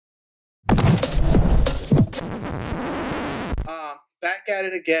at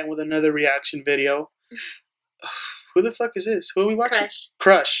it again with another reaction video. Who the fuck is this? Who are we watching?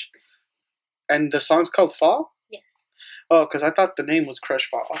 Crush. And the song's called Fall? Yes. Oh, because I thought the name was Crush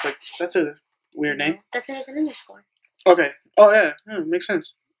Fall. I was like, that's a weird name. That's it as an underscore. Okay. Oh, yeah. Makes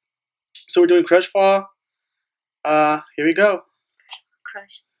sense. So we're doing Crush Fall. Here we go.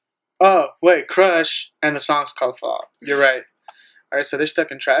 Crush. Oh, wait. Crush. And the song's called Fall. You're right. All right, so they're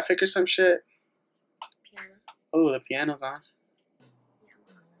stuck in traffic or some shit. Piano. Oh, the piano's on.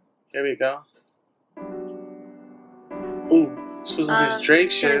 Here we go. Ooh, this was on his Drake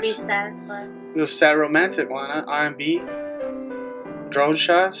shit. Be satisfied. It was a sad romantic one, huh? R&B. Drone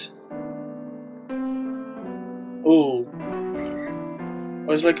shots. Ooh. It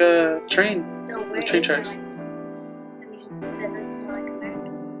was like a train. No, the train tracks. That does smell like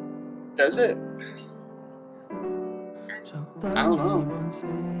America. Does it? I don't know.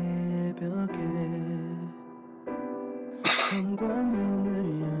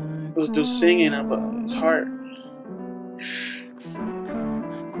 Those dudes singing about his heart.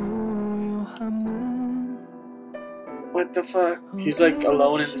 What the fuck? He's like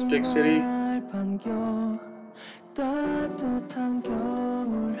alone in this big city. I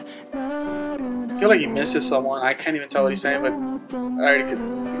feel like he misses someone. I can't even tell what he's saying, but I already could.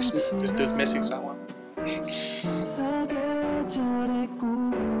 This dude's missing someone.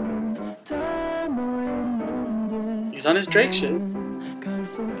 He's on his Drake shit.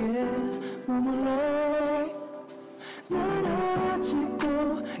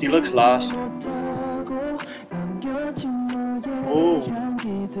 He looks lost. Oh.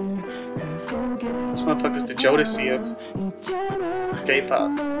 This motherfucker's the Jodeci of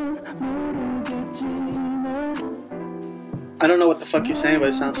K-pop. I don't know what the fuck he's saying, but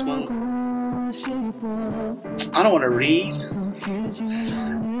it sounds smooth. I don't want to read.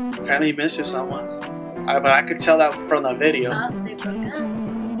 Apparently he misses someone. But I could tell that from the video. Oh, they broke up.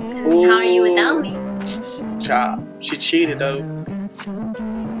 'Cause how are you without me? Child, she cheated though.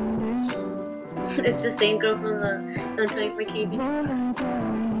 It's the same girl from the 24K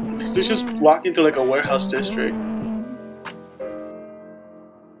video. She's just walking through like a warehouse district.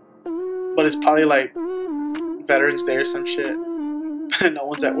 But it's probably like Veterans Day or some shit. No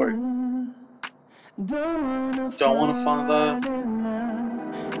one's at work. Don't want to fall in love.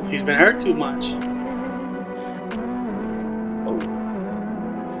 He's been hurt too much. Oh.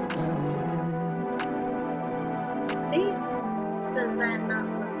 See? Does that not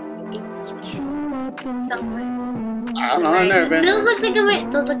look like English to you? Somewhere. I don't know, I've never been. Those look like American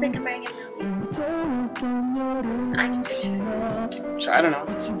buildings. Architecture. I don't know.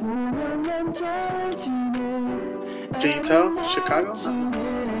 Can you tell? Chicago? No.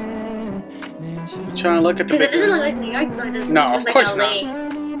 I'm trying to look at the Because it doesn't look like New York, no, it doesn't no, look of like course LA.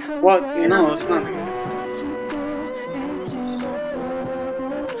 not. Well, no, it's not.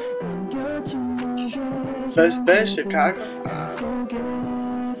 Best Chicago.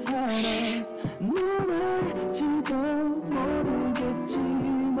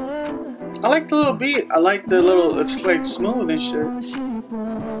 I like the little beat. I like the little. It's like smooth and shit.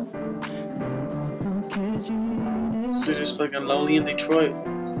 So just fucking lonely in Detroit.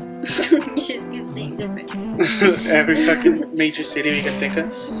 You just keep saying different. Every fucking major city we can think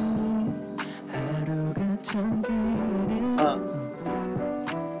of.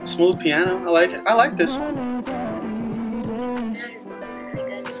 Smooth piano. I like it. I like this one. Yeah, his one's really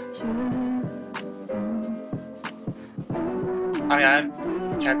good. I mean,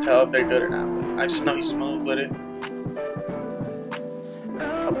 I can't tell if they're good or not. But I just know he's smooth with it.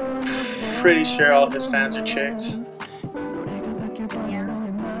 I'm pretty sure all his fans are chicks. Yeah.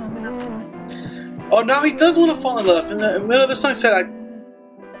 Oh, now he does want to fall in love. In the middle of the song, said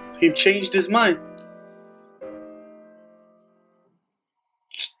he changed his mind.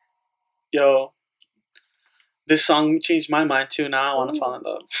 Yo, this song changed my mind too. Now I want to fall in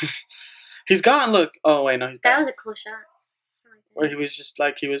love. He's gone. Look. Oh wait, no, he's back. That was a cool shot. Where he was just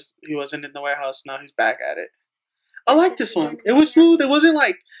like he wasn't in the warehouse. Now he's back at it. I like this one. It was smooth. It wasn't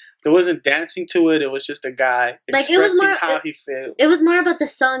like there wasn't dancing to it. It was just a guy expressing like it was more, how he feels. It was more about the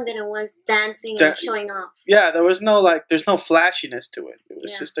song than it was dancing and showing off. Yeah, there was no there's no flashiness to it. It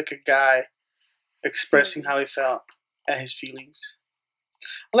was just like a guy expressing how he felt and his feelings.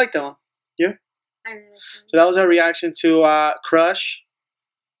 I like that one. You? I really like that. So that was our reaction to Crush.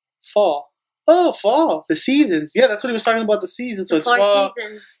 Fall. Oh, fall. The seasons. Yeah, that's what he was talking about. The seasons. So it's fall. 4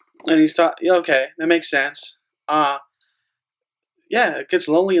 seasons. And he's talking. Yeah, okay, that makes sense. Yeah, it gets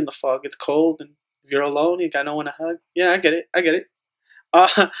lonely in the fall. It gets cold, and if you're alone, you got no one to hug. Yeah, I get it.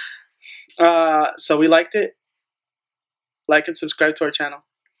 So we liked it. Like and subscribe to our channel.